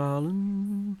me,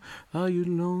 darling, are you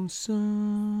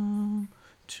lonesome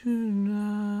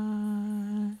tonight?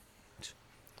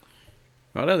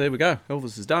 Righto, there we go.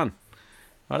 Elvis is done.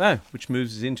 Righto, which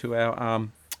moves us into our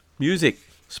music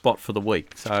spot for the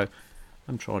week. So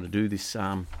I'm trying to do this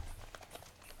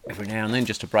every now and then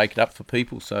just to break it up for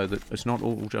people so that it's not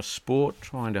all just sport,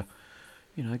 trying to,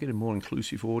 get a more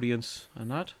inclusive audience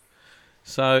and that.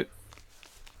 So,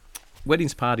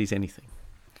 weddings, parties, anything.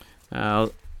 They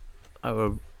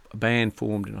were a band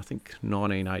formed in, I think,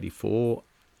 1984.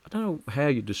 I don't know how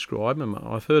you describe them.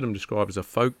 I've heard them described as a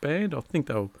folk band. I think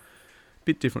they were a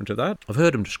bit different to that. I've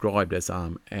heard them described as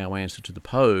our answer to the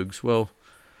Pogues. Well,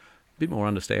 a bit more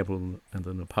understandable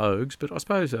than the Pogues, but I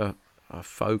suppose a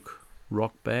folk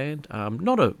rock band.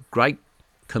 Not a great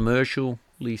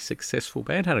commercially successful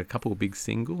band. Had a couple of big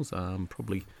singles,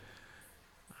 probably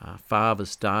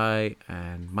Father's Day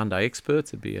and Monday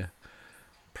Experts would be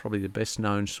probably the best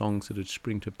known songs that would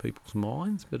spring to people's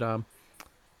minds. But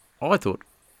I thought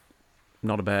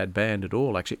not a bad band at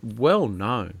all, actually. Well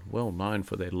known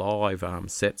for their live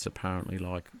sets, apparently,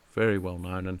 like very well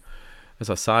known. And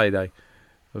as I say, they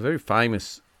were very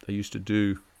famous. They used to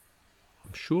do,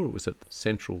 I'm sure it was at the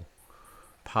Central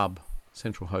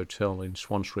Hotel in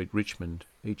Swan Street, Richmond,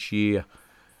 each year.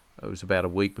 It was about a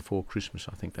week before Christmas,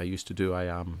 I think. They used to do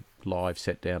a live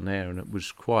set down there, and it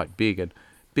was quite big, and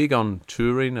big on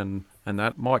touring and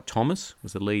that. Mike Thomas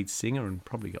was the lead singer and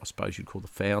probably, I suppose you'd call the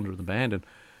founder of the band, and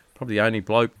probably the only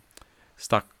bloke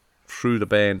stuck through the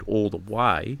band all the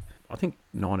way. I think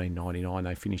 1999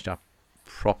 they finished up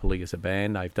properly as a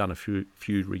band. They've done a few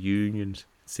reunions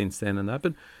since then and that,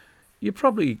 but you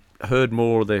probably heard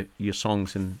more of your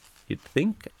songs than you'd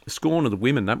think. Scorn of the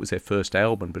Women, that was their first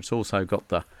album, but it's also got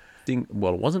the thing.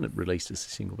 Well, it wasn't released as a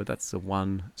single, but that's the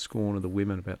one, Scorn of the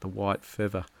Women, about the white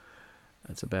feather.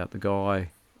 It's about the guy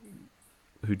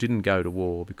who didn't go to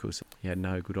war because he had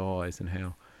no good eyes, and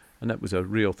that was a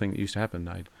real thing that used to happen.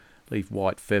 They'd leave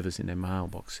white feathers in their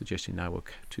mailbox, suggesting they were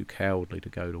too cowardly to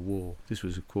go to war. This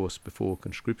was, of course, before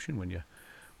conscription, when you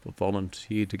were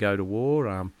volunteered to go to war.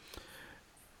 I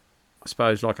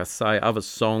suppose, like I say, other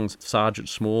songs, Sergeant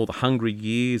Small, The Hungry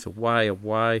Years, Away,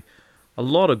 Away, a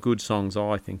lot of good songs,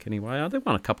 I think, anyway. They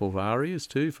won a couple of arias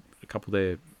too, for a couple of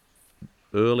their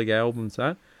early albums,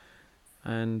 that.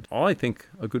 And I think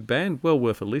a good band, well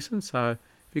worth a listen. So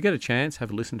if you get a chance,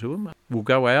 have a listen to them. We'll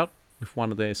go out with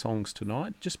one of their songs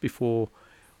tonight. Just before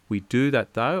we do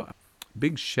that, though,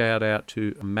 big shout out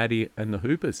to Maddie and the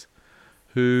Hoopers,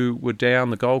 who were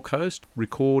down the Gold Coast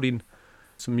recording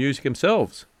some music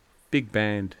themselves. Big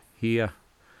band here,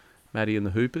 Maddie and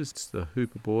the Hoopers. It's the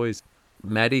Hooper Boys,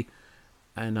 Maddie,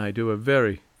 and they do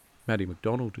Maddie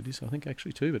McDonald did this, I think,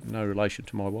 actually, too, but no relation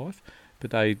to my wife.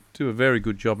 But they do a very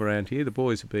good job around here. The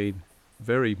boys have been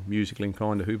very musically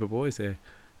inclined, to Hooper Boys. Their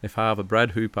father,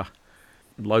 Brad Hooper,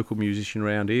 local musician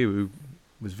around here, who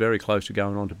was very close to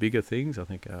going on to bigger things. I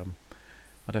think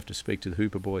I'd have to speak to the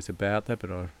Hooper Boys about that, but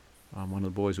one of the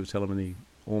boys was telling me he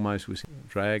almost was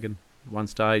Dragon at one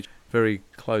stage. Very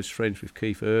close friends with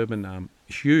Keith Urban.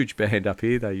 Huge band up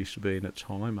here they used to be in at the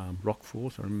time,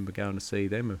 Rockforce. I remember going to see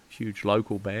them, a huge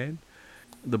local band.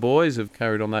 The boys have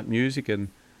carried on that music, and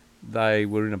they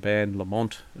were in a band,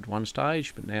 Lamont, at one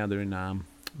stage, but now they're in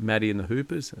Maddie and the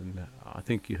Hoopers, and I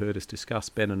think you heard us discuss,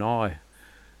 Ben and I,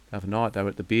 the other night. They were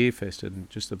at the Beer Fest, and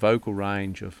just the vocal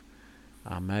range of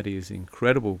Maddie is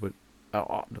incredible, but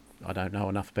I don't know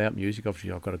enough about music.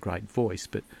 Obviously, I've got a great voice,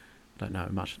 but I don't know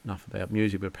enough about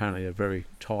music, but apparently they're a very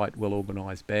tight,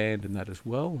 well-organised band and that as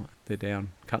well. They're down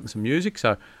cutting some music,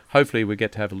 so hopefully we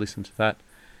get to have a listen to that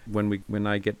when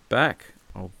they get back.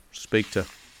 I'll speak to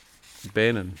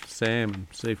Ben and Sam and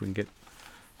see if we can get,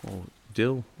 or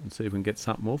Dill, and see if we can get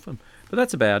something off them. But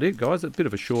that's about it, guys. It's a bit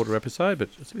of a shorter episode, but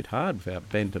it's a bit hard without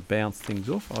Ben to bounce things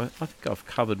off. I think I've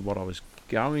covered what I was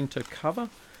going to cover.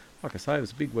 Like I say, it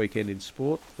was a big weekend in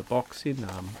sport, the boxing.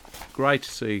 Great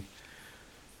to see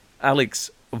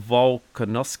Alex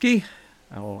Volkanovski,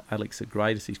 or Alex the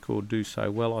Great as he's called, do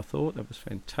so well. I thought that was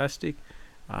fantastic.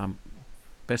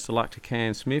 Best of luck to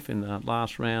Cam Smith in the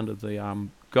last round of the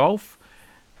golf.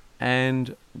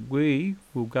 And we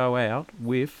will go out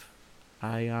with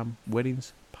a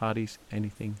weddings, parties,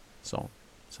 anything song.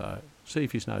 So see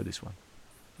if you know this one.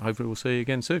 Hopefully we'll see you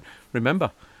again soon.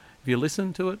 Remember, if you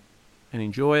listen to it and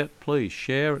enjoy it, please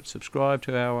share it, subscribe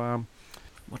to our,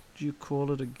 what do you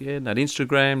call it again? That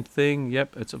Instagram thing.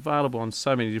 Yep, it's available on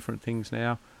so many different things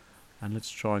now. and let's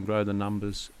try and grow the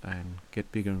numbers and get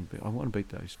bigger and bigger. I want to beat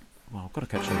those. Well, I've got to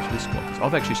catch those list blockers.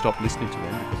 I've actually stopped listening to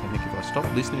them because I think if I stop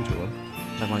listening to them,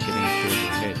 they won't get any further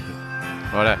ahead.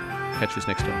 But, righto, catch us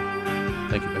next time.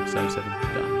 Thank you, episode 7.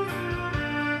 Done.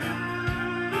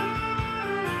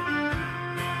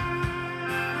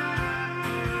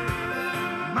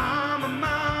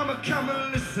 Mama, come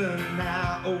and listen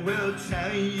now. I will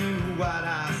tell you what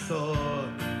I saw.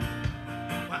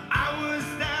 When I was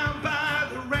down by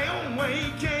the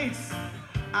railway gates,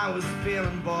 I was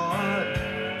feeling bored.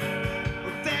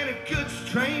 But then a goods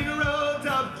train rolled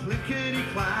up,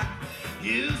 clickety-clack.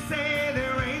 You say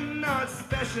there ain't not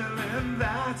special in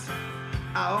that.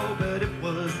 Oh, but it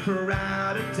was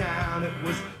crowded down, it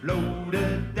was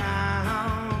loaded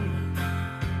down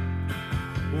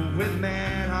with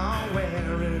men all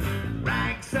wearing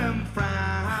rags and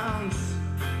frowns.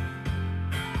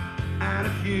 And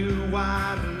if you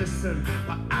want to listen,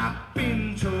 what I've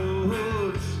been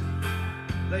told,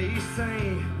 they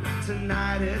say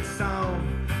tonight it's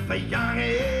on for young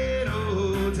and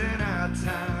old in our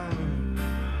town.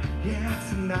 Yeah,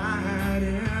 tonight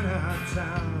in our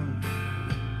town.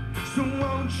 So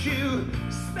won't you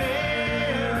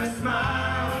spare a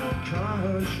smile?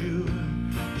 Can't you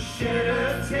shed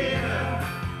a tear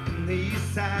in these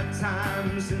sad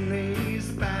times, in these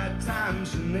bad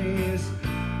times, in these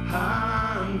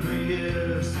hungry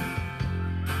years?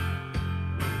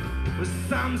 Well,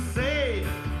 some say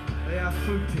they are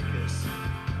food pickers,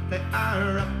 they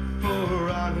are up for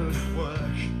honest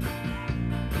work,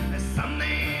 and some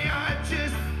they are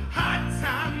just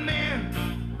hard-time men,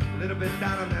 a little bit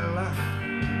down on their luck.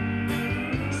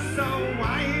 So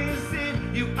why is it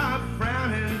you are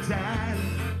frowning, Dad,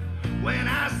 when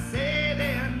I say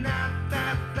they're not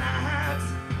that?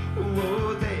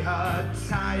 Oh, they are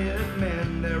tired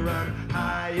men, they're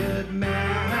unhired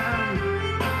men,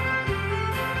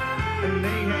 and they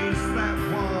ain't slept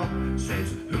warm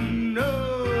since who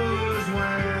knows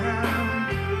when.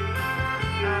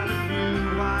 And if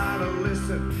you want to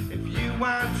listen, if you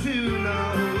want to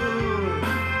know,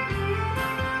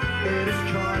 it is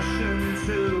caution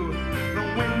to the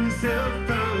winds of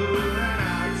through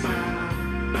our town.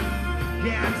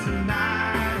 Yeah,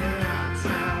 tonight in our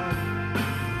town.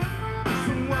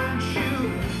 So won't you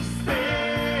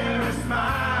spare a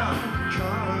smile?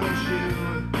 Can't you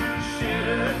shed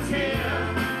a tear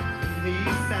in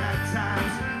these sad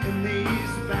times, in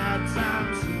these bad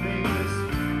times, in these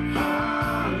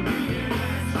hungry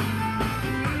years?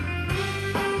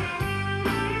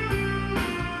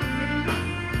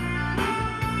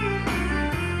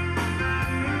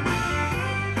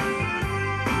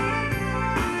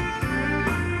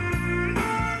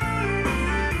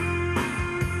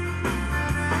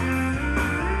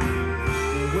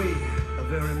 Wait a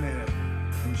very minute,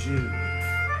 and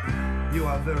you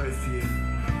are very few.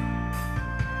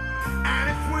 And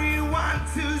if we want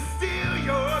to steal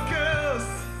your girls,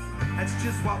 that's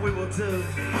just what we will do.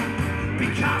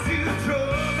 Because you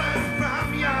drove us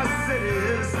from your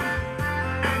cities,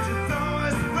 and you throw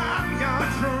us from your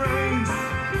trains.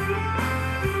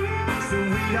 So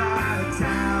we are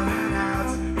down and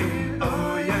out in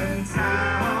Orient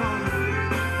Town.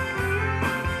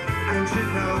 And you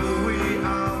know we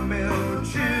are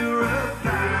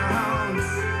Mildura-bound.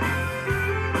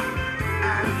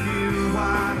 And if you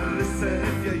want to listen,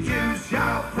 if you use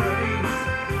your brains,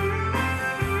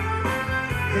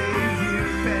 hey, you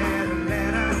better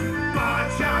let us board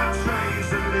your trains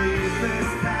and leave this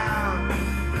town.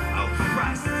 Oh,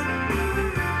 Christ, I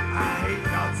hate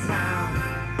your town.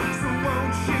 So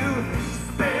won't you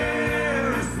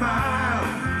spare a smile?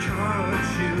 Can't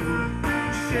you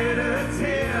shed a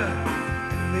tear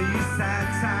in these sad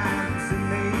times, in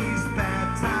these bad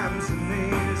times, in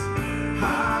these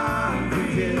hungry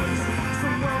years? So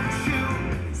won't you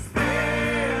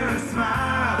spare a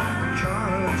smile?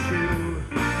 Can't you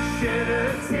shed a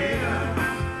tear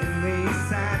in these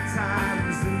sad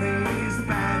times, in these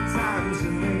bad times,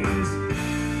 in these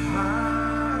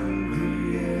hungry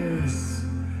years?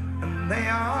 And they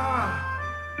are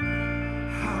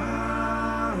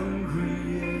hungry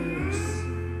years.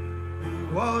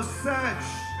 Oh, such